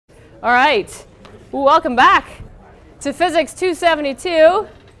All right. Welcome back to Physics 272.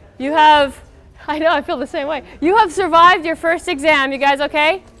 You have, I know, I feel the same way. You have survived your first exam. You guys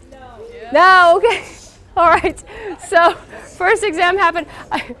okay? No. Yeah. No? Okay. All right. So, first exam happened.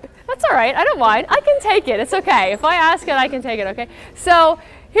 That's all right. I don't mind. I can take it. It's okay. If I ask it, I can take it, okay? So,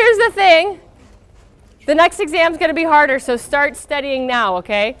 here's the thing. The next exam is going to be harder, so start studying now,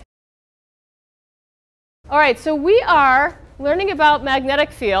 okay? All right, so we are learning about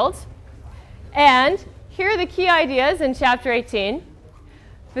magnetic fields, and here are the key ideas in Chapter 18.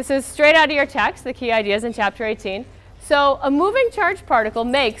 This is straight out of your text, the key ideas in Chapter 18. So a moving charged particle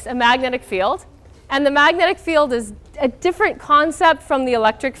makes a magnetic field, and the magnetic field is a different concept from the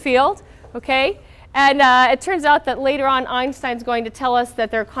electric field, okay? And it turns out that later on Einstein's going to tell us that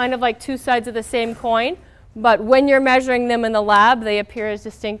they're kind of like two sides of the same coin, but when you're measuring them in the lab, they appear as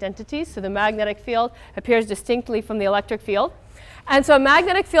distinct entities. So the magnetic field appears distinctly from the electric field. And so a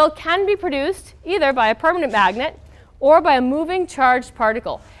magnetic field can be produced either by a permanent magnet or by a moving charged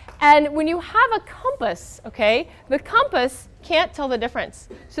particle. And when you have a compass, okay, the compass can't tell the difference.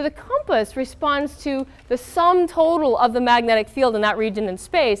 So the compass responds to the sum total of the magnetic field in that region in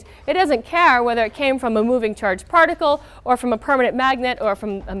space. It doesn't care whether it came from a moving charged particle or from a permanent magnet or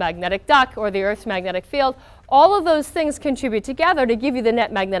from a magnetic duck or the Earth's magnetic field. All of those things contribute together to give you the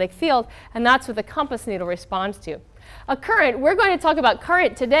net magnetic field, and that's what the compass needle responds to. A current, we're going to talk about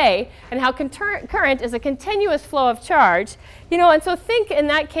current today and how current is a continuous flow of charge. You know, and so think in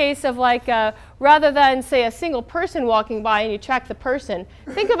that case of like, rather than say a single person walking by and you track the person,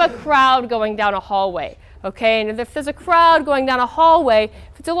 think of a crowd going down a hallway. Okay, and if there's a crowd going down a hallway,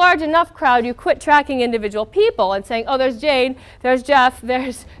 if it's a large enough crowd, you quit tracking individual people and saying, oh, there's Jane, there's Jeff,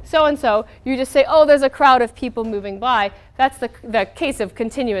 there's so-and-so. You just say, oh, there's a crowd of people moving by. That's the case of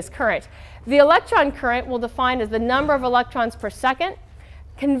continuous current. The electron current we'll define as the number of electrons per second.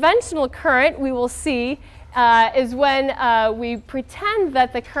 Conventional current, we will see, is when we pretend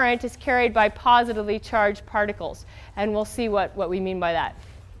that the current is carried by positively charged particles. And we'll see what we mean by that.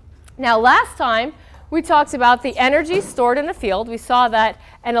 Now, last time, we talked about the energy stored in a field. We saw that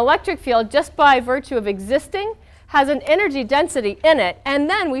an electric field, just by virtue of existing, has an energy density in it. And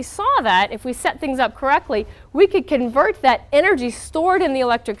then we saw that if we set things up correctly, we could convert that energy stored in the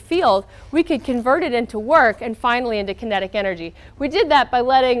electric field, we could convert it into work and finally into kinetic energy. We did that by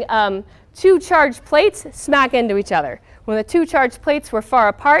letting two charged plates smack into each other. When the two charged plates were far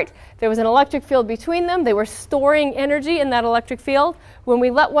apart, there was an electric field between them. They were storing energy in that electric field. When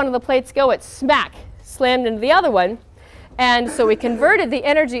we let one of the plates go, it slammed into the other one. And so we converted the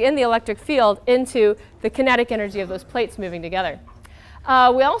energy in the electric field into the kinetic energy of those plates moving together.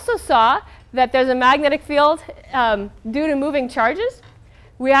 We also saw that there's a magnetic field due to moving charges.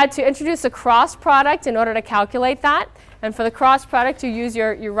 We had to introduce a cross product in order to calculate that. And for the cross product, you use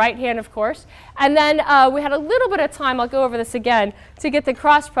your right hand, of course. And then we had a little bit of time, I'll go over this again, to get the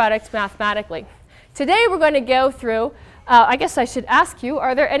cross product mathematically. Today we're going to go through, I guess I should ask you,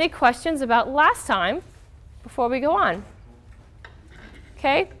 are there any questions about last time before we go on?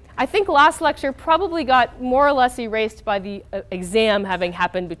 Okay, I think last lecture probably got more or less erased by the exam having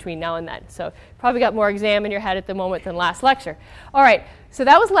happened between now and then. So probably got more exam in your head at the moment than last lecture. All right, so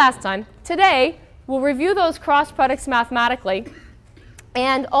that was last time. Today, we'll review those cross products mathematically.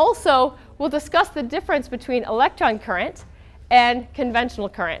 And also, we'll discuss the difference between electron current and conventional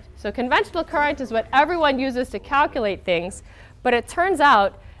current. So conventional current is what everyone uses to calculate things. But it turns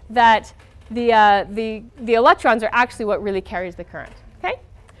out that the electrons are actually what really carries the current. Okay?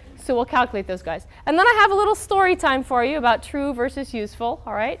 So we'll calculate those guys. And then I have a little story time for you about true versus useful,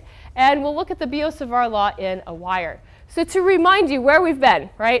 all right? And we'll look at the Biot-Savart Law in a wire. So to remind you where we've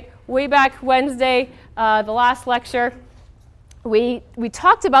been, right? Way back Wednesday, the last lecture, we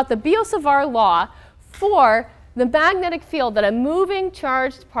talked about the Biot-Savart Law for the magnetic field that a moving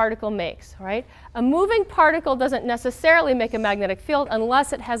charged particle makes, right? A moving particle doesn't necessarily make a magnetic field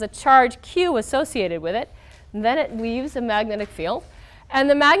unless it has a charge Q associated with it. And then it leaves a magnetic field. And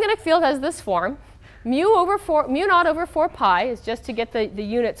the magnetic field has this form. Mu naught over 4 pi is just to get the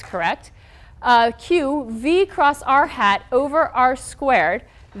units correct. Q, V cross R hat over R squared.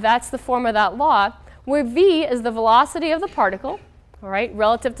 That's the form of that law, where V is the velocity of the particle, all right,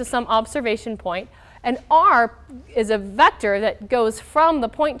 relative to some observation point. And R is a vector that goes from the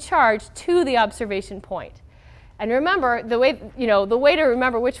point charge to the observation point. And remember, the way to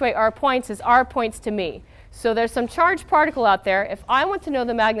remember which way R points is R points to me. So there's some charged particle out there. If I want to know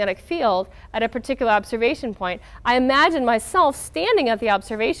the magnetic field at a particular observation point, I imagine myself standing at the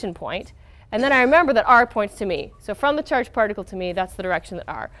observation point, and then I remember that R points to me. So from the charged particle to me, that's the direction that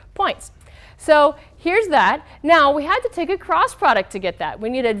R points. So here's that. Now, we had to take a cross product to get that. We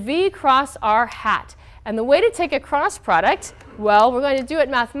needed v cross r hat. And the way to take a cross product, well, we're going to do it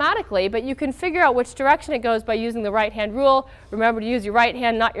mathematically, but you can figure out which direction it goes by using the right-hand rule. Remember to use your right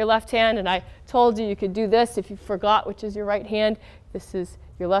hand, not your left hand. And I told you you could do this if you forgot which is your right hand. This is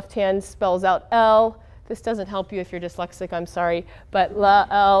your left hand spells out L. This doesn't help you if you're dyslexic, I'm sorry, but la,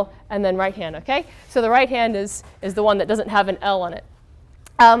 L, and then right hand, OK? So the right hand is the one that doesn't have an L on it.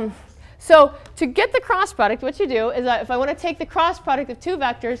 So to get the cross product, what you do is if I want to take the cross product of two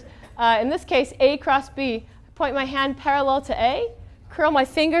vectors, in this case, A cross B, I point my hand parallel to A, curl my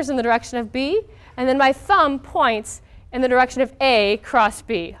fingers in the direction of B, and then my thumb points in the direction of A cross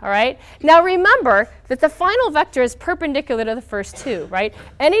B, all right? Now remember that the final vector is perpendicular to the first two, right?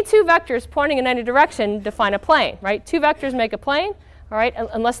 Any two vectors pointing in any direction define a plane, right? Two vectors make a plane, all right,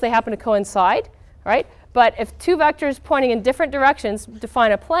 unless they happen to coincide, right? But if two vectors pointing in different directions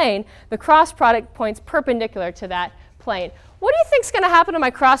define a plane, the cross product points perpendicular to that plane. What do you think is going to happen to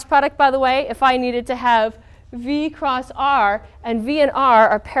my cross product, by the way, if I needed to have v cross r and v and r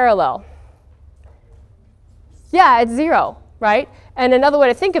are parallel? Yeah, it's 0, right? And another way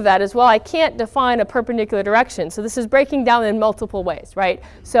to think of that is, well, I can't define a perpendicular direction. So this is breaking down in multiple ways, right?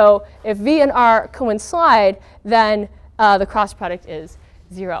 So if v and r coincide, then the cross product is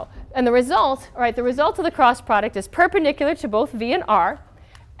 0. And the result, all right, the result of the cross product is perpendicular to both v and r,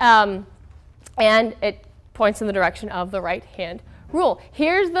 and it points in the direction of the right-hand rule.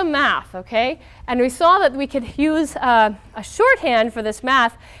 Here's the math, OK? And we saw that we could use a shorthand for this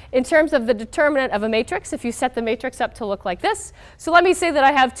math in terms of the determinant of a matrix if you set the matrix up to look like this. So let me say that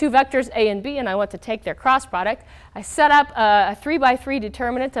I have two vectors A and B, and I want to take their cross product. I set up a 3 by 3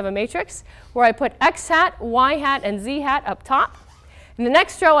 determinant of a matrix where I put x hat, y hat, and z hat up top. In the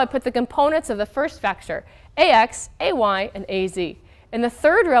next row, I put the components of the first vector, ax, ay, and az. In the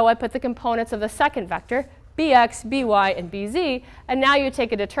third row, I put the components of the second vector, bx, by, and bz, and now you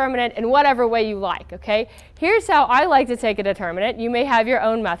take a determinant in whatever way you like, okay? Here's how I like to take a determinant. You may have your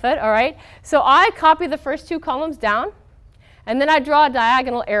own method, all right? So I copy the first two columns down, and then I draw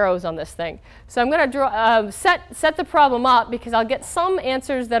diagonal arrows on this thing. So I'm going to draw, set the problem up because I'll get some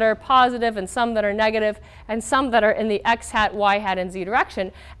answers that are positive and some that are negative and some that are in the x hat, y hat, and z direction.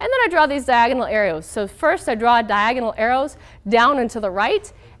 And then I draw these diagonal arrows. So first I draw diagonal arrows down and to the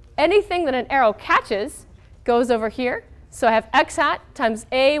right. Anything that an arrow catches goes over here. So I have x hat times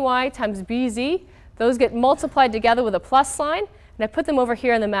ay times bz. Those get multiplied together with a plus sign. And I put them over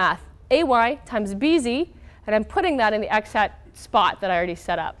here in the math. ay times bz. And I'm putting that in the x hat spot that I already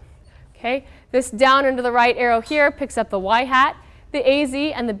set up. Okay? This down into the right arrow here picks up the y hat, the az,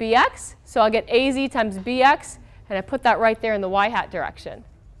 and the bx. So I'll get az times bx. And I put that right there in the y hat direction.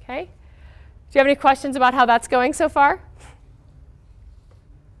 Okay? Do you have any questions about how that's going so far?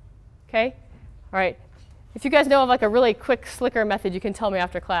 Okay? All right. If you guys know of like a really quick, slicker method, you can tell me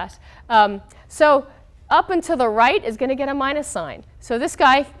after class. So up and to the right is going to get a minus sign. So this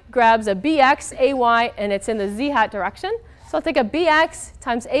guy grabs a bx, ay, and it's in the z hat direction. So I'll take a bx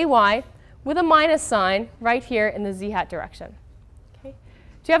times ay with a minus sign right here in the z hat direction. Okay.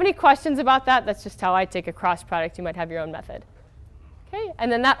 Do you have any questions about that? That's just how I take a cross product. You might have your own method. Okay. And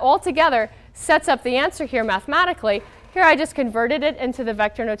then that all together sets up the answer here mathematically. Here I just converted it into the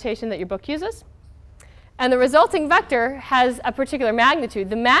vector notation that your book uses. And the resulting vector has a particular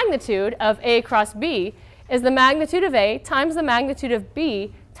magnitude. The magnitude of A cross B is the magnitude of A times the magnitude of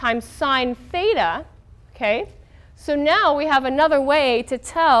B times sine theta. Okay? So now we have another way to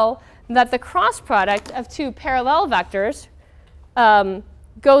tell that the cross product of two parallel vectors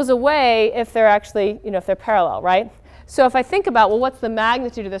goes away if they're actually, if they're parallel, right? So if I think about, well, what's the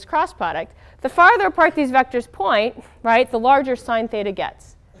magnitude of this cross product? The farther apart these vectors point, right, the larger sine theta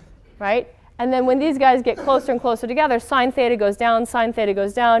gets, right? And then when these guys get closer and closer together, sine theta goes down, sine theta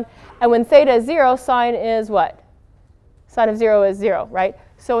goes down. And when theta is 0, sine is what? Sine of 0 is 0, right?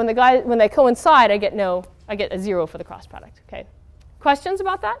 So when they coincide, I get a 0 for the cross product. Okay. Questions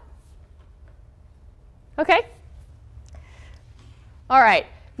about that? Okay. All right.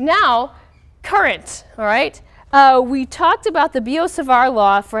 Now, current. All right. We talked about the Biot-Savart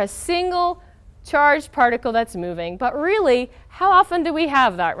law for a single charged particle that's moving. But really, how often do we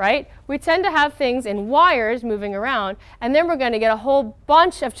have that, right? We tend to have things in wires moving around, and then we're going to get a whole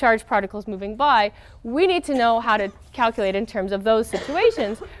bunch of charged particles moving by. We need to know how to calculate in terms of those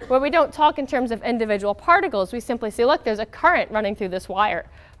situations where we don't talk in terms of individual particles. We simply say, look, there's a current running through this wire,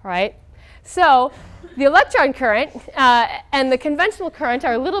 right? So the electron current and the conventional current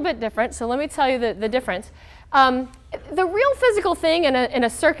are a little bit different. So let me tell you the difference. The real physical thing in a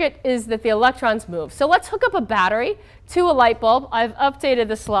circuit is that the electrons move. So let's hook up a battery to a light bulb. I've updated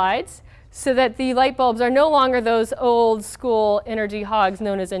the slides. so that the light bulbs are no longer those old school energy hogs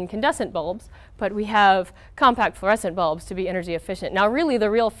known as incandescent bulbs, but we have compact fluorescent bulbs to be energy efficient. Now really the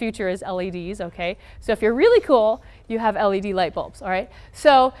real future is LEDs, okay? So if you're really cool, you have LED light bulbs, all right?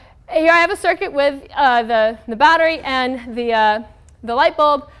 So here I have a circuit with the battery and the light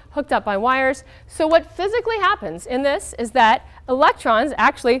bulb hooked up by wires. So what physically happens in this is that electrons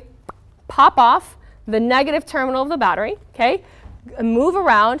actually pop off the negative terminal of the battery, okay? Move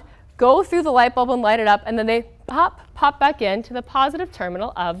around, go through the light bulb and light it up, and then they pop back into the positive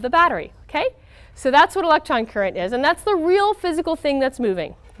terminal of the battery, okay? So that's what electron current is, and that's the real physical thing that's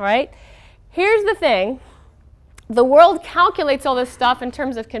moving, all right? Here's the thing. The world calculates all this stuff in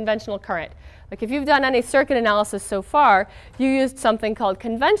terms of conventional current. Like if you've done any circuit analysis so far, you used something called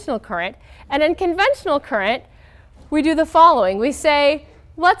conventional current. And in conventional current, we do the following. We say,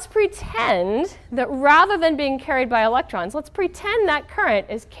 let's pretend that rather than being carried by electrons, let's pretend that current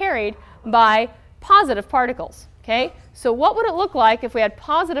is carried by positive particles. Okay? So what would it look like if we had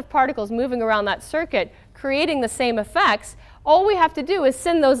positive particles moving around that circuit, creating the same effects? All we have to do is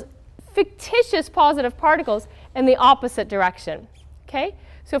send those fictitious positive particles in the opposite direction. Okay?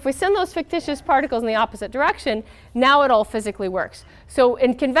 So if we send those fictitious particles in the opposite direction, now it all physically works. So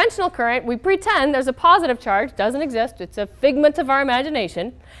in conventional current, we pretend there's a positive charge, doesn't exist, it's a figment of our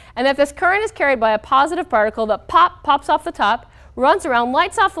imagination, and if this current is carried by a positive particle that pops off the top, runs around,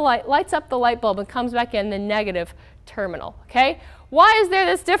 lights up the light bulb, and comes back in the negative terminal. Okay? Why is there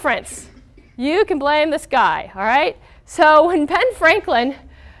this difference? You can blame the sky, all right? So when Ben Franklin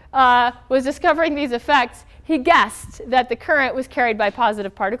was discovering these effects, he guessed that the current was carried by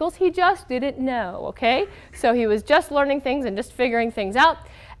positive particles. He just didn't know, okay? So he was just learning things and just figuring things out.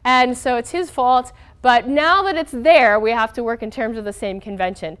 And so it's his fault. But now that it's there, we have to work in terms of the same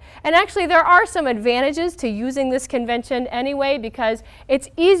convention. And actually, there are some advantages to using this convention anyway, because it's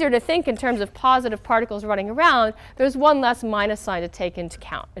easier to think in terms of positive particles running around. There's one less minus sign to take into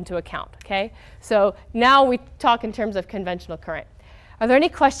account, okay? So now we talk in terms of conventional current. Are there any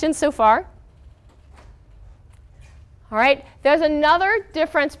questions so far? All right, there's another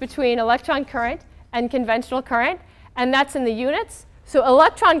difference between electron current and conventional current, and that's in the units. So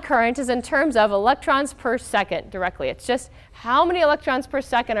electron current is in terms of electrons per second directly. It's just how many electrons per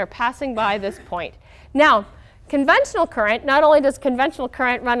second are passing by this point. Now, conventional current, not only does conventional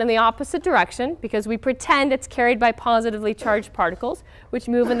current run in the opposite direction, because we pretend it's carried by positively charged particles, which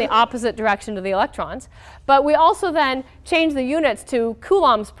move in the opposite direction to the electrons, but we also then change the units to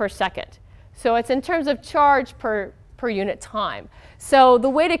coulombs per second. So it's in terms of charge per unit time. So the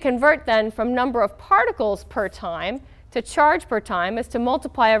way to convert then from number of particles per time to charge per time is to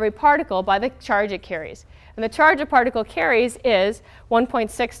multiply every particle by the charge it carries. And the charge a particle carries is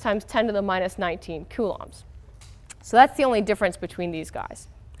 1.6 times 10 to the minus 19 coulombs. So that's the only difference between these guys.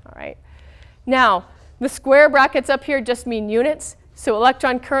 All right. Now, the square brackets up here just mean units. So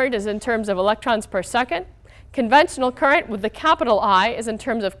electron current is in terms of electrons per second. Conventional current with the capital I is in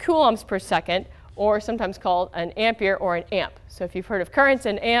terms of coulombs per second, or sometimes called an ampere or an amp. So if you've heard of currents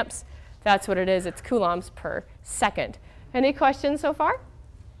in amps, that's what it is. It's coulombs per second. Any questions so far? All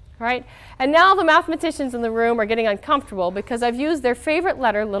right. And now the mathematicians in the room are getting uncomfortable because I've used their favorite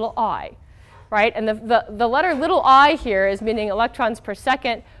letter, little I. Right? And the letter little I here is meaning electrons per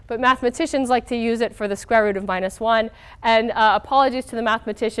second, but mathematicians like to use it for the square root of -1. And apologies to the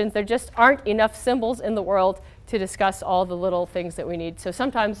mathematicians, there just aren't enough symbols in the world to discuss all the little things that we need. So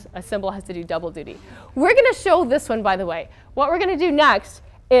sometimes a symbol has to do double duty. We're going to show this one, by the way. What we're going to do next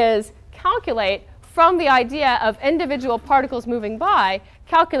is calculate from the idea of individual particles moving by,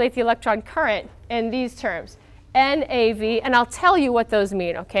 calculate the electron current in these terms. NAV, and I'll tell you what those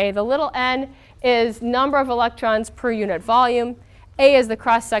mean, okay? The little n is number of electrons per unit volume, A is the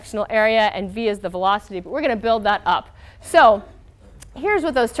cross-sectional area, and V is the velocity, but we're going to build that up. So here's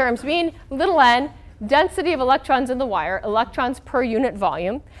what those terms mean. Little n, density of electrons in the wire, electrons per unit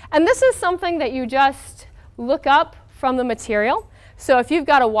volume. And this is something that you just look up from the material. So if you've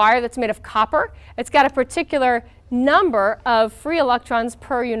got a wire that's made of copper, it's got a particular number of free electrons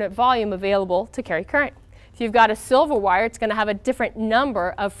per unit volume available to carry current. If you've got a silver wire, it's going to have a different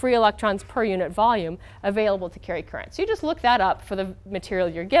number of free electrons per unit volume available to carry current. So you just look that up for the material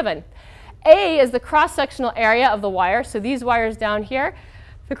you're given. A is the cross-sectional area of the wire. So these wires down here,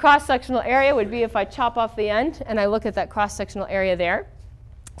 the cross-sectional area would be if I chop off the end and I look at that cross-sectional area there.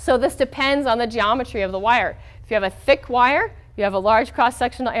 So this depends on the geometry of the wire. If you have a thick wire, you have a large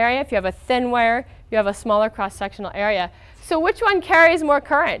cross-sectional area. If you have a thin wire, you have a smaller cross-sectional area. So which one carries more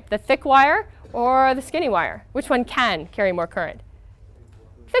current, the thick wire or the skinny wire? Which one can carry more current?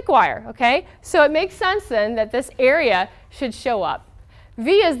 Thick wire, okay? So it makes sense then that this area should show up.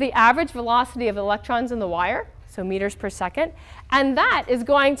 V is the average velocity of electrons in the wire, so meters per second. And that is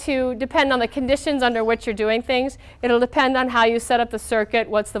going to depend on the conditions under which you're doing things. It'll depend on how you set up the circuit,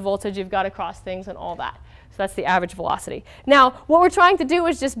 what's the voltage you've got across things, and all that. So that's the average velocity. Now, what we're trying to do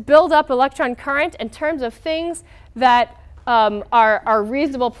is just build up electron current in terms of things that are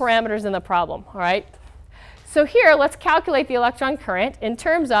reasonable parameters in the problem, all right? So here, let's calculate the electron current in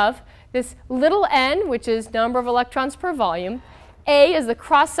terms of this little n, which is number of electrons per volume. A is the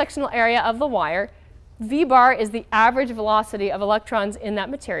cross-sectional area of the wire. V bar is the average velocity of electrons in that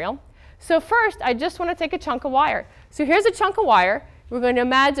material. So first, I just want to take a chunk of wire. So here's a chunk of wire. We're going to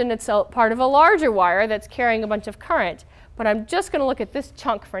imagine it's a part of a larger wire that's carrying a bunch of current. But I'm just going to look at this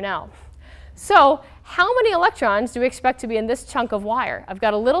chunk for now. So how many electrons do we expect to be in this chunk of wire? I've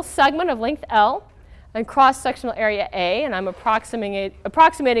got a little segment of length L and cross-sectional area A, and I'm approximating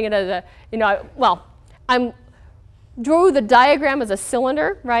it as a, drew the diagram as a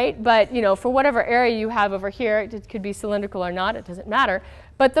cylinder, right? But for whatever area you have over here, it could be cylindrical or not, it doesn't matter.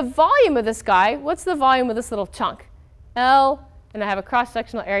 But the volume of this guy, what's the volume of this little chunk? L, and I have a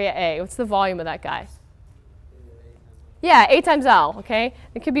cross-sectional area A. What's the volume of that guy? Yeah, A times L, okay?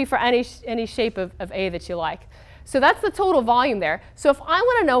 It could be for any shape of A that you like. So that's the total volume there. So if I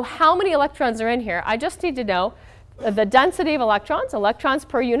want to know how many electrons are in here, I just need to know the density of electrons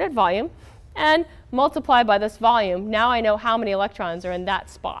per unit volume, and multiply by this volume. Now I know how many electrons are in that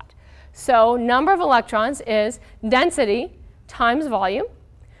spot. So number of electrons is density times volume.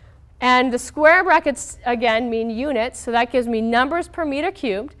 And the square brackets, again, mean units. So that gives me numbers per meter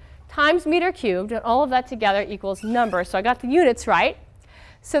cubed times meter cubed. And all of that together equals number. So I got the units right.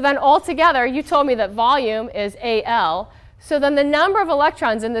 So then altogether, you told me that volume is AL. So then the number of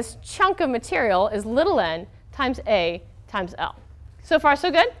electrons in this chunk of material is little n times A times L. So far,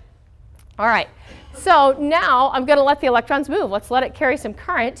 so good? All right. So now I'm going to let the electrons move. Let's let it carry some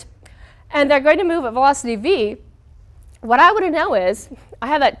current. And they're going to move at velocity v. What I want to know is I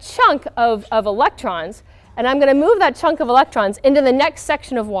have that chunk of electrons, and I'm going to move that chunk of electrons into the next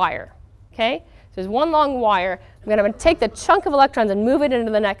section of wire. Okay? So there's one long wire. I'm going to take the chunk of electrons and move it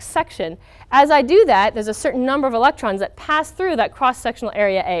into the next section. As I do that, there's a certain number of electrons that pass through that cross-sectional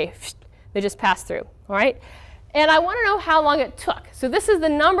area A. They just pass through. All right? And I want to know how long it took. So this is the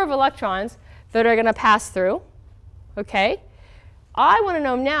number of electrons that are going to pass through. Okay? I want to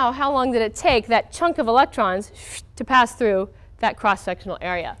know now how long did it take that chunk of electrons to pass through that cross-sectional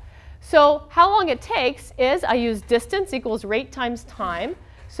area. So how long it takes is I use distance equals rate times time.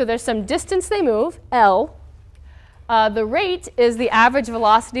 So there's some distance they move, L. The rate is the average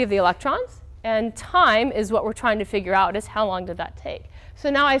velocity of the electrons. And time is what we're trying to figure out, is how long did that take. So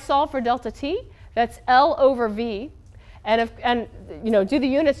now I solve for delta T. That's L over V. And do the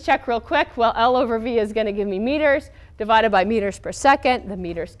units check real quick. Well, L over V is going to give me meters divided by meters per second. The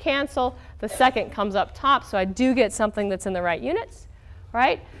meters cancel. The second comes up top. So I do get something that's in the right units.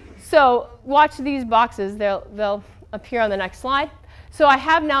 Right? So watch these boxes. They'll appear on the next slide. So I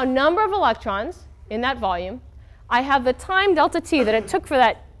have now number of electrons in that volume. I have the time delta T that it took for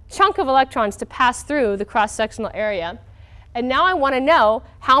that chunk of electrons to pass through the cross-sectional area. And now I want to know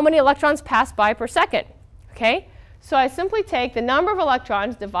how many electrons pass by per second. Okay? So I simply take the number of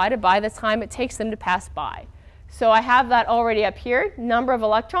electrons divided by the time it takes them to pass by. So I have that already up here. Number of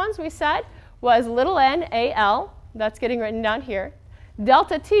electrons, we said, was little n AL. That's getting written down here.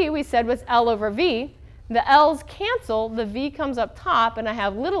 Delta T, we said, was L over V. The L's cancel. The V comes up top, and I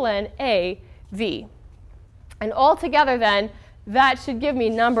have little n AV. And altogether, then, that should give me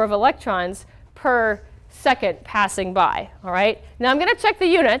number of electrons per second passing by. All right? Now I'm going to check the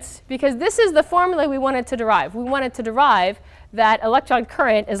units, because this is the formula we wanted to derive. We wanted to derive that electron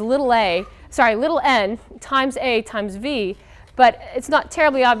current is little n times A times V, but it's not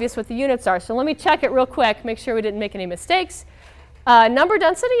terribly obvious what the units are. So let me check it real quick, make sure we didn't make any mistakes. Number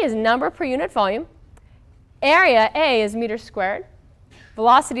density is number per unit volume. Area, A, is meters squared.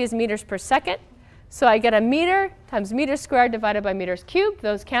 Velocity is meters per second. So I get a meter times meters squared divided by meters cubed.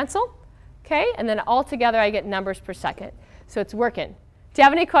 Those cancel. Okay, and then altogether I get numbers per second. So it's working. Do you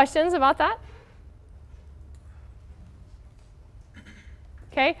have any questions about that?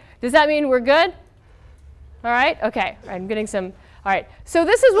 Okay, does that mean we're good? All right, okay, I'm getting some. All right, so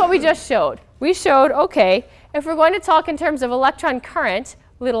this is what we just showed. We showed, okay, if we're going to talk in terms of electron current,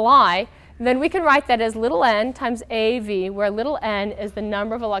 little I, then we can write that as little n times AV, where little n is the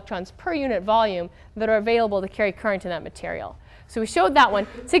number of electrons per unit volume that are available to carry current in that material. So we showed that one.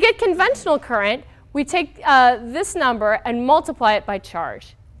 To get conventional current, we take this number and multiply it by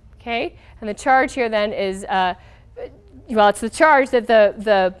charge. Okay? And the charge here then is, well, it's the charge that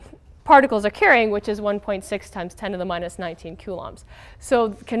the particles are carrying, which is 1.6 times 10 to the minus 19 coulombs.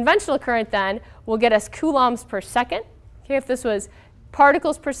 So conventional current then will get us coulombs per second. Okay, if this was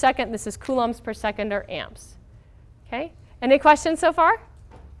particles per second, this is coulombs per second or amps. Okay, any questions so far?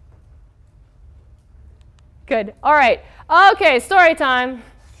 Good. All right. Okay, story time.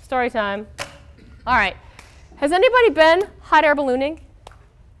 Story time. All right. Has anybody been hot air ballooning?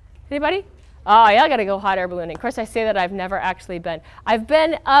 Anybody? Oh, yeah, I got to go hot air ballooning. Of course, I say that I've never actually been. I've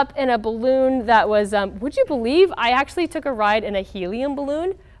been up in a balloon that was, would you believe I actually took a ride in a helium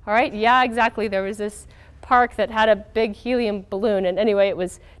balloon? All right, yeah, exactly. There was this park that had a big helium balloon. And anyway, it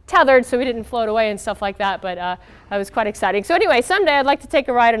was tethered, so we didn't float away and stuff like that. But that was quite exciting. So anyway, someday I'd like to take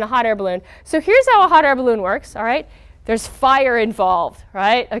a ride in a hot air balloon. So here's how a hot air balloon works, all right? There's fire involved,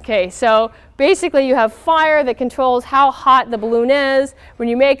 right? Okay, so basically you have fire that controls how hot the balloon is. When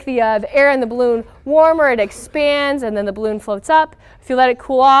you make the air in the balloon warmer, it expands, and then the balloon floats up. If you let it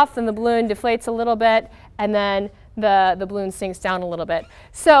cool off, then the balloon deflates a little bit, and then the balloon sinks down a little bit.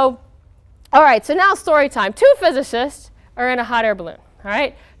 So, all right, so now story time. Two physicists are in a hot air balloon, all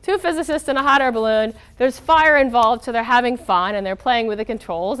right? Two physicists in a hot air balloon. There's fire involved, so they're having fun, and they're playing with the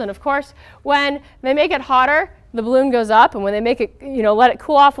controls. And of course, when they make it hotter, the balloon goes up, and when they make it, let it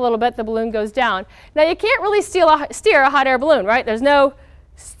cool off a little bit, the balloon goes down. Now, you can't really steer a hot air balloon, right? There's no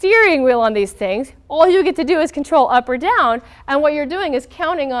steering wheel on these things. All you get to do is control up or down, and what you're doing is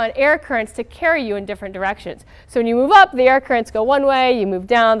counting on air currents to carry you in different directions. So when you move up, the air currents go one way. You move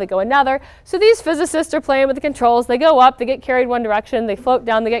down, they go another. So these physicists are playing with the controls. They go up, they get carried one direction. They float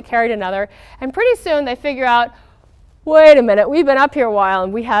down, they get carried another. And pretty soon, they figure out, wait a minute, we've been up here a while,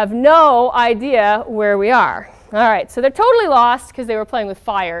 and we have no idea where we are. All right, so they're totally lost because they were playing with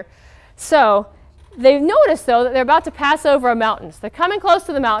fire. So they've noticed, though, that they're about to pass over a mountain. So they're coming close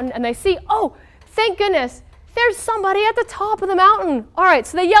to the mountain, and they see, oh, thank goodness, there's somebody at the top of the mountain. All right,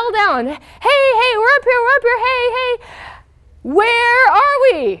 so they yell down, hey, we're up here, hey, where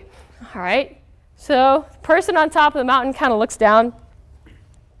are we? All right, so the person on top of the mountain kind of looks down,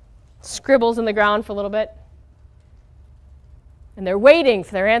 scribbles in the ground for a little bit. And they're waiting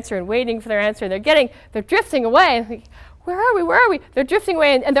for their answer and waiting for their answer. They're drifting away. Where are we? They're drifting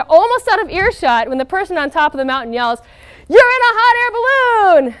away, and they're almost out of earshot when the person on top of the mountain yells, you're in a hot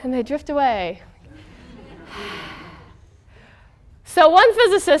air balloon! And they drift away. So one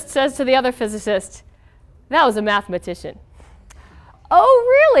physicist says to the other physicist, that was a mathematician.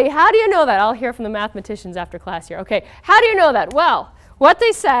 Oh, really? How do you know that? I'll hear from the mathematicians after class here. Okay, how do you know that? Well, what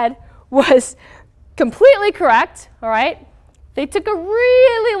they said was completely correct, all right? They took a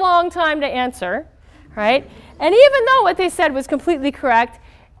really long time to answer, right? And even though what they said was completely correct,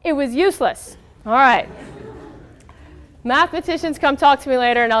 it was useless. All right. Mathematicians, come talk to me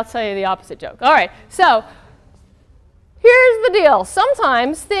later, and I'll tell you the opposite joke. All right, so here's the deal.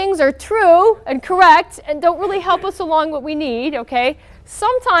 Sometimes things are true and correct and don't really help us along what we need, okay?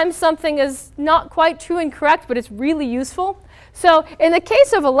 Sometimes something is not quite true and correct, but it's really useful. So in the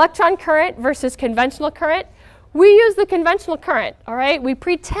case of electron current versus conventional current, we use the conventional current, all right? We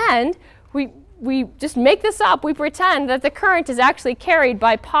pretend, we just make this up. We pretend that the current is actually carried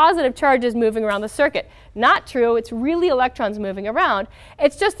by positive charges moving around the circuit. Not true. It's really electrons moving around.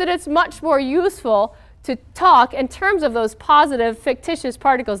 It's just that it's much more useful to talk in terms of those positive fictitious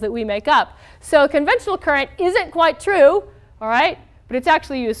particles that we make up. So conventional current isn't quite true, all right? But it's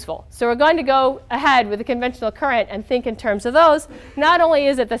actually useful. So we're going to go ahead with the conventional current and think in terms of those. Not only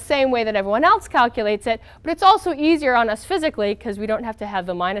is it the same way that everyone else calculates it, but it's also easier on us physically because we don't have to have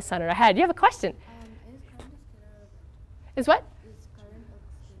the minus sign in our head. You have a question? Is what? Is current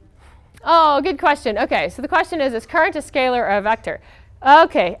a scalar? Oh, good question. Okay, so the question is current a scalar or a vector?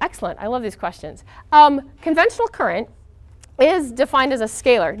 Okay, excellent. I love these questions. Conventional current is defined as a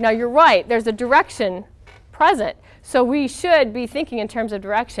scalar. Now, you're right. There's a direction present. So we should be thinking in terms of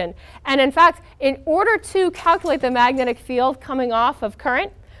direction. And in fact, in order to calculate the magnetic field coming off of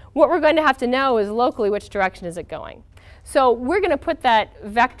current, what we're going to have to know is locally which direction is it going. So we're going to put that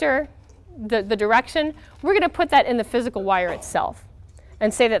vector, the direction, we're going to put that in the physical wire itself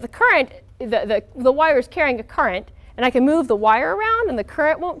and say that the current, the wire is carrying a current, and I can move the wire around and the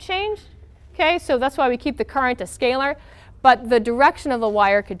current won't change. Okay, so that's why we keep the current a scalar. But the direction of the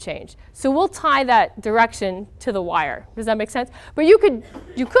wire could change. So we'll tie that direction to the wire. Does that make sense? But you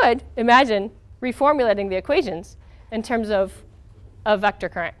could imagine reformulating the equations in terms of a vector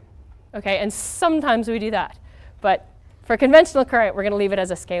current. Okay, and sometimes we do that. But for conventional current, we're going to leave it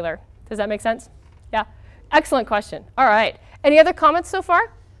as a scalar. Does that make sense? Yeah? Excellent question. All right. Any other comments so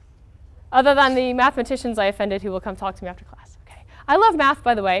far? Other than the mathematicians I offended who will come talk to me after class. I love math,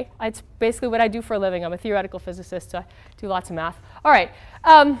 by the way. It's basically what I do for a living. I'm a theoretical physicist, so I do lots of math. All right.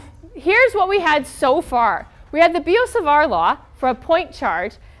 here's what we had so far. We had the Biot-Savart Law for a point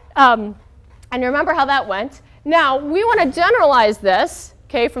charge. And remember how that went. Now, we want to generalize this,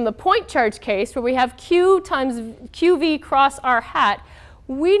 okay, from the point charge case where we have Q times QV cross R hat.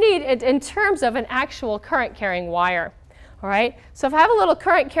 We need it in terms of an actual current carrying wire. All right? So if I have a little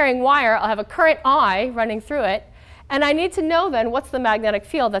current carrying wire, I'll have a current I running through it. And I need to know then what's the magnetic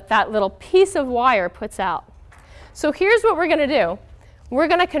field that that little piece of wire puts out. So here's what we're going to do. We're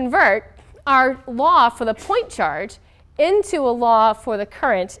going to convert our law for the point charge into a law for the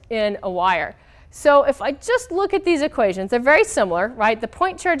current in a wire. So if I just look at these equations, they're very similar, right? The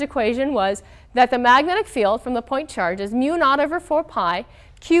point charge equation was that the magnetic field from the point charge is mu naught over 4 pi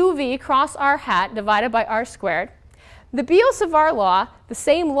QV cross R hat divided by R squared. The Biot-Savart law, the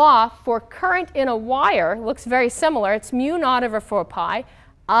same law for current in a wire, looks very similar. It's mu naught over 4 pi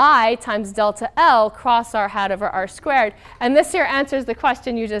I times delta L cross R hat over R squared. And this here answers the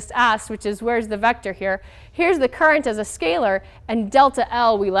question you just asked, which is where's the vector here? Here's the current as a scalar, and delta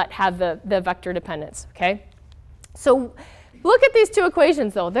L we let have the vector dependence. Okay? So look at these two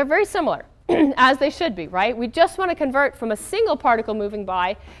equations, though. They're very similar, as they should be, right? We just want to convert from a single particle moving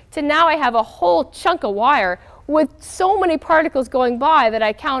by to now I have a whole chunk of wire with so many particles going by that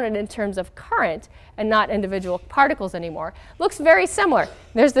I counted in terms of current and not individual particles anymore. Looks very similar.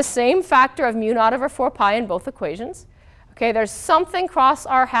 There's the same factor of mu naught over 4 pi in both equations. Okay, there's something cross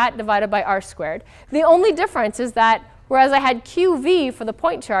R hat divided by R squared. The only difference is that whereas I had QV for the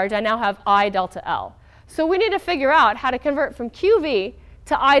point charge, I now have I delta L. So we need to figure out how to convert from QV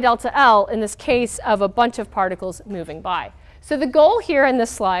to I delta L in this case of a bunch of particles moving by. So the goal here in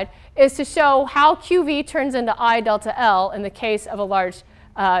this slide is to show how QV turns into I delta L in the case of a large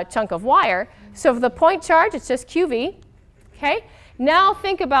chunk of wire. So for the point charge, it's just QV. Okay? Now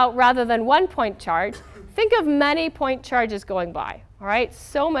think about, rather than one point charge, think of many point charges going by. All right?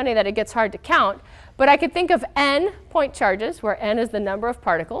 So many that it gets hard to count. But I could think of n point charges, where n is the number of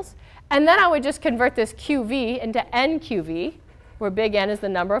particles. And then I would just convert this QV into nQV, where big N is the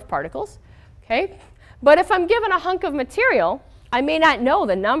number of particles. Okay? But if I'm given a hunk of material, I may not know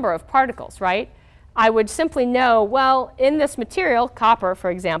the number of particles, right? I would simply know, well, in this material, copper,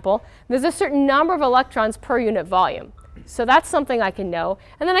 for example, there's a certain number of electrons per unit volume. So that's something I can know.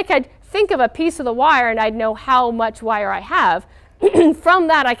 And then I could think of a piece of the wire, and I'd know how much wire I have. From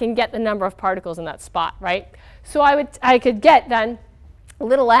that, I can get the number of particles in that spot, right? So I could get then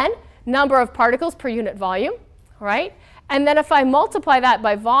little n, number of particles per unit volume, right? And then if I multiply that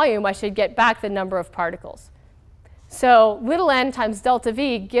by volume, I should get back the number of particles. So little n times delta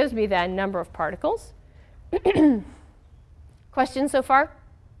V gives me then number of particles. Questions so far?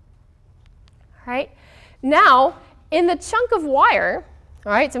 All right. Now, in the chunk of wire,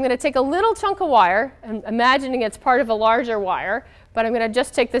 all right, so I'm going to take a little chunk of wire, I'm imagining it's part of a larger wire, but I'm going to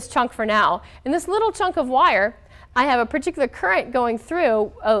just take this chunk for now. In this little chunk of wire, I have a particular current going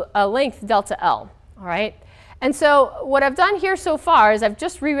through a length delta L. All right. And so what I've done here so far is I've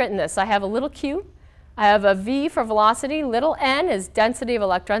just rewritten this. I have a little q. I have a v for velocity. Little n is density of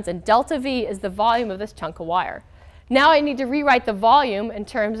electrons. And delta v is the volume of this chunk of wire. Now I need to rewrite the volume in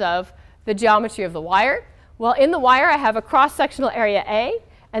terms of the geometry of the wire. Well, in the wire, I have a cross-sectional area A,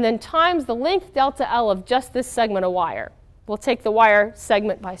 and then times the length delta L of just this segment of wire. We'll take the wire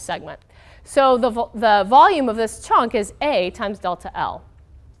segment by segment. So the volume of this chunk is A times delta L.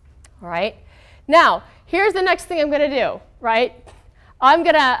 All right? Now, here's the next thing I'm going to do, right? I'm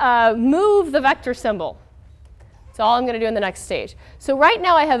going to move the vector symbol. That's all I'm going to do in the next stage. So right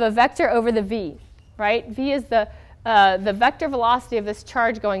now I have a vector over the v, right? V is the vector velocity of this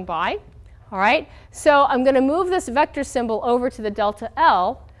charge going by. All right? So I'm going to move this vector symbol over to the delta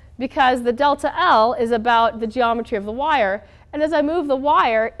L because the delta L is about the geometry of the wire. And as I move the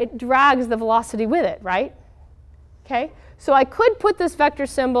wire, it drags the velocity with it, right? Okay? So I could put this vector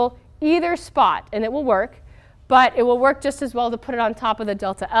symbol either spot, and it will work. But it will work just as well to put it on top of the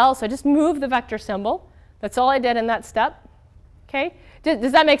delta L. So I just move the vector symbol. That's all I did in that step. Okay?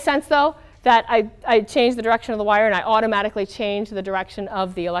 Does that make sense, though? That I changed the direction of the wire, and I automatically changed the direction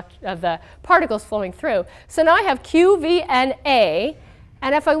of the particles flowing through. So now I have Q, V, N, A.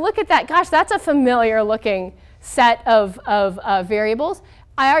 And if I look at that, gosh, that's a familiar looking set of variables.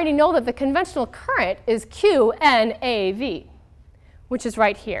 I already know that the conventional current is Q, N, A, V, which is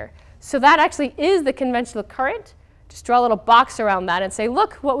right here. So that actually is the conventional current. Just draw a little box around that and say,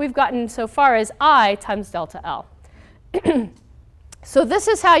 look, what we've gotten so far is I times delta L. So this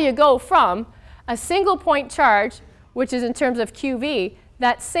is how you go from a single point charge, which is in terms of QV,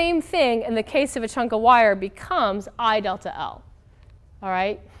 that same thing in the case of a chunk of wire becomes I delta L. All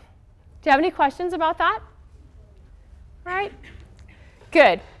right? Do you have any questions about that? All right?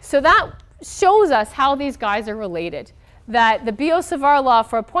 Good. So that shows us how these guys are related. That the Biot-Savart law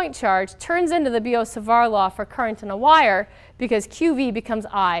for a point charge turns into the Biot-Savart law for current in a wire because QV becomes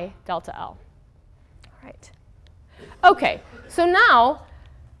I delta L. All right. OK, so now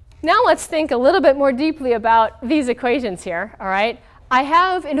let's think a little bit more deeply about these equations here. All right. I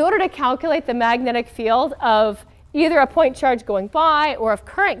have, in order to calculate the magnetic field of either a point charge going by or of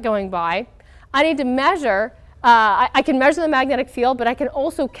current going by, I need to measure. I can measure the magnetic field, but I can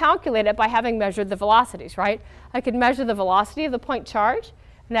also calculate it by having measured the velocities, right? I could measure the velocity of the point charge,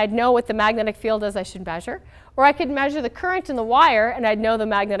 and I'd know what the magnetic field is I should measure. Or I could measure the current in the wire, and I'd know the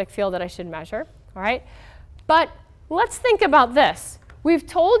magnetic field that I should measure, all right? But let's think about this. We've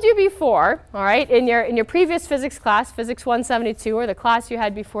told you before, all right, in your previous physics class, Physics 172, or the class you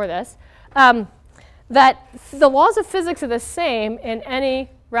had before this, that the laws of physics are the same in any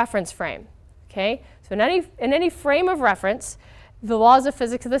reference frame, okay? So in any frame of reference, the laws of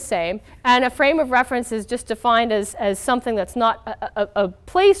physics are the same. And a frame of reference is just defined as something that's not a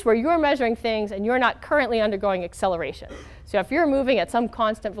place where you're measuring things and you're not currently undergoing acceleration. So if you're moving at some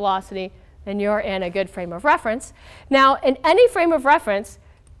constant velocity, then you're in a good frame of reference. Now, in any frame of reference,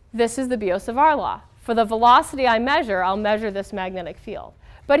 this is the Biot-Savart law. For the velocity I measure, I'll measure this magnetic field.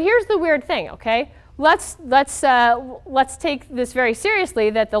 But here's the weird thing, okay? Let's take this very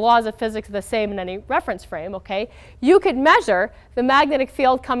seriously, that the laws of physics are the same in any reference frame, okay? You could measure the magnetic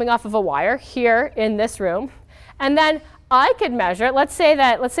field coming off of a wire here in this room, and then I could measure, let's say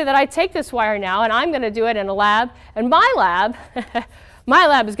that I take this wire now and I'm going to do it in a lab, and my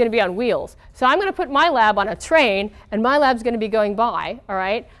lab is going to be on wheels. So I'm going to put my lab on a train, and my lab's going to be going by, all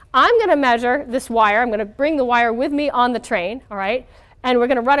right? I'm going to measure this wire. I'm going to bring the wire with me on the train, all right? And we're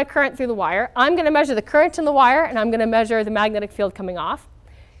going to run a current through the wire. I'm going to measure the current in the wire, and I'm going to measure the magnetic field coming off.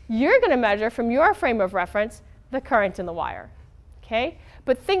 You're going to measure from your frame of reference the current in the wire, okay?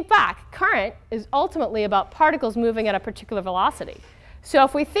 But think back. Current is ultimately about particles moving at a particular velocity. So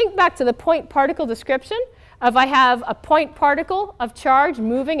if we think back to the point particle description, if I have a point particle of charge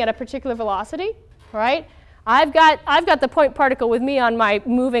moving at a particular velocity, right? I've got the point particle with me on my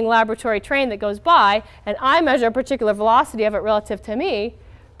moving laboratory train that goes by, and I measure a particular velocity of it relative to me.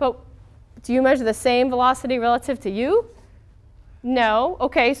 But do you measure the same velocity relative to you? No.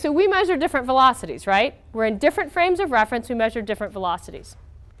 OK, so we measure different velocities, right? We're in different frames of reference. We measure different velocities.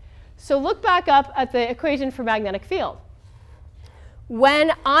 So look back up at the equation for magnetic field.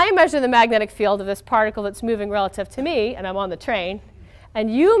 When I measure the magnetic field of this particle that's moving relative to me, and I'm on the train, and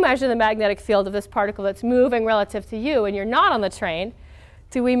you measure the magnetic field of this particle that's moving relative to you, and you're not on the train,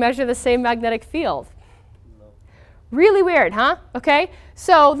 do we measure the same magnetic field? No. Really weird, huh? OK,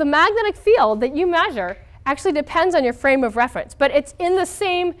 so the magnetic field that you measure actually depends on your frame of reference. But it's in the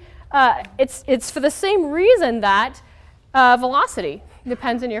same, it's for the same reason that velocity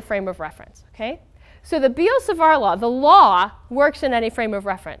depends on your frame of reference, OK? So the Biot-Savart law, the law, works in any frame of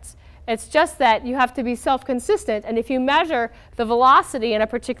reference. It's just that you have to be self-consistent, and if you measure the velocity in a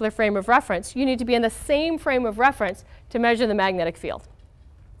particular frame of reference, you need to be in the same frame of reference to measure the magnetic field.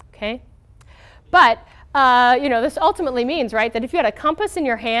 Okay? But this ultimately means, right, that if you had a compass in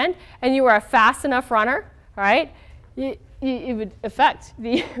your hand and you were a fast enough runner, right, it would affect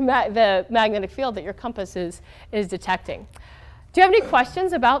the magnetic field that your compass is detecting. Do you have any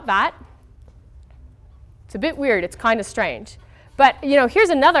questions about that? It's a bit weird. It's kind of strange. But here's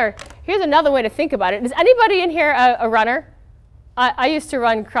another way to think about it. Is anybody in here a runner? I used to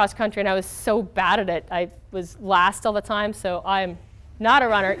run cross country, and I was so bad at it. I was last all the time, so I'm not a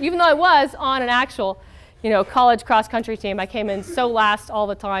runner. Even though I was on an actual college cross country team, I came in so last all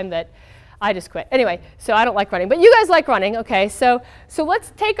the time that I just quit. Anyway, so I don't like running. But you guys like running, OK? So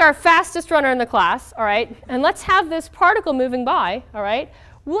let's take our fastest runner in the class, all right? And let's have this particle moving by, all right?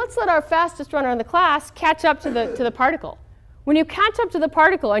 Well, let's let our fastest runner in the class catch up to the particle. When you catch up to the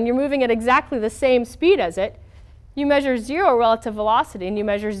particle and you're moving at exactly the same speed as it, you measure 0 relative velocity and you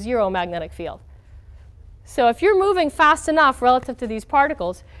measure 0 magnetic field. So if you're moving fast enough relative to these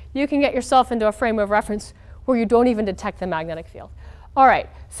particles, you can get yourself into a frame of reference where you don't even detect the magnetic field. All right,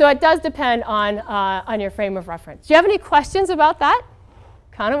 so it does depend on your frame of reference. Do you have any questions about that?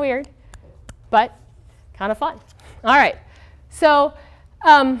 Kind of weird, but kind of fun. All right, so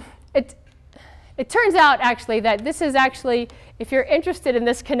it turns out, actually, that this is actually, if you're interested in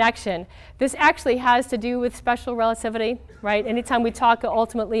this connection, this actually has to do with special relativity, right? Anytime we talk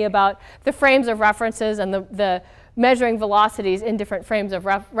ultimately about the frames of references and the measuring velocities in different frames of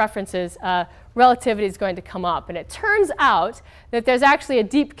references, relativity is going to come up. And it turns out that there's actually a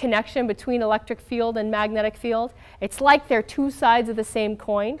deep connection between electric field and magnetic field. It's like they're two sides of the same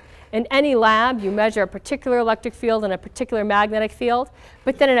coin. In any lab, you measure a particular electric field and a particular magnetic field.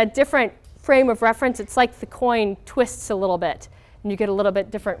 But then in a different frame of reference, it's like the coin twists a little bit. And you get a little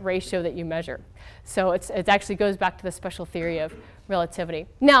bit different ratio that you measure. So it actually goes back to the special theory of relativity.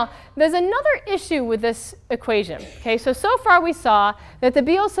 Now, there's another issue with this equation. Okay, so far we saw that the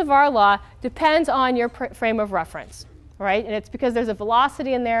Biot-Savart law depends on your frame of reference, right? And it's because there's a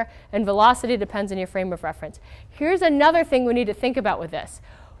velocity in there, and velocity depends on your frame of reference. Here's another thing we need to think about with this.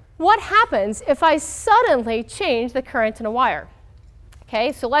 What happens if I suddenly change the current in a wire?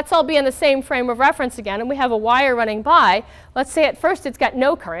 Okay, so let's all be in the same frame of reference again, and we have a wire running by. Let's say at first it's got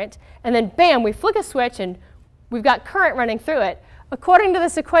no current, and then bam, we flick a switch and we've got current running through it. According to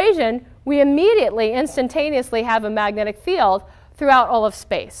this equation, we immediately, instantaneously have a magnetic field throughout all of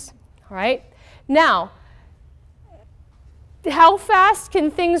space. All right? Now, how fast can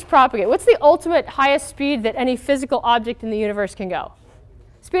things propagate? What's the ultimate highest speed that any physical object in the universe can go?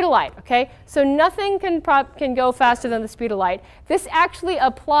 Speed of light, okay? So nothing can go faster than the speed of light. This actually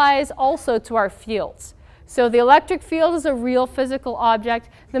applies also to our fields. So the electric field is a real physical object.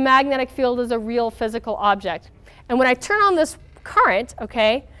 The magnetic field is a real physical object. And when I turn on this current,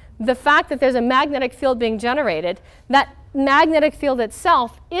 okay, the fact that there's a magnetic field being generated, that magnetic field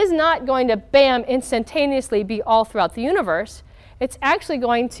itself is not going to, bam, instantaneously be all throughout the universe. It's actually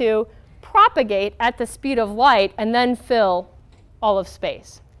going to propagate at the speed of light and then fill all of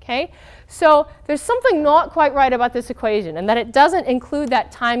space. Okay? So there's something not quite right about this equation, and that it doesn't include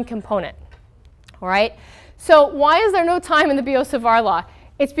that time component. All right? So why is there no time in the Biot-Savart law?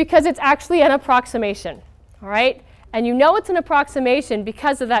 It's because it's actually an approximation. All right? And you know it's an approximation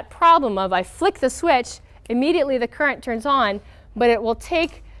because of that problem of I flick the switch, immediately the current turns on, but it will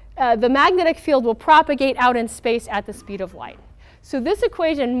take, the magnetic field will propagate out in space at the speed of light. So this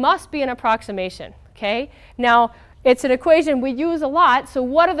equation must be an approximation. Okay? Now, it's an equation we use a lot, so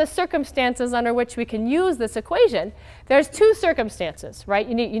what are the circumstances under which we can use this equation? There's two circumstances, right?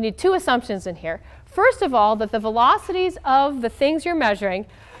 You need two assumptions in here. First of all, that the velocities of the things you're measuring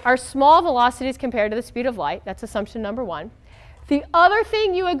are small velocities compared to the speed of light. That's assumption number one. The other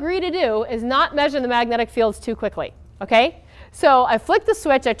thing you agree to do is not measure the magnetic fields too quickly, okay? So I flick the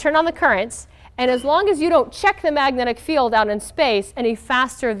switch, I turn on the currents, and as long as you don't check the magnetic field out in space any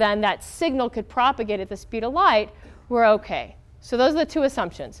faster than that signal could propagate at the speed of light, we're okay. So those are the two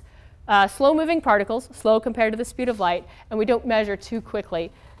assumptions. Slow-moving particles, slow compared to the speed of light, and we don't measure too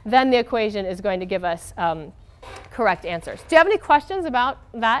quickly. Then the equation is going to give us correct answers. Do you have any questions about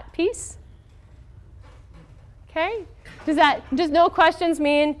that piece? Okay. Does no questions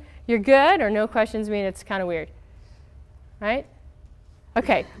mean you're good, or no questions mean it's kind of weird? Right?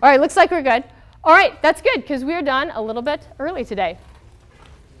 Okay. All right, looks like we're good. All right, that's good, because we're done a little bit early today.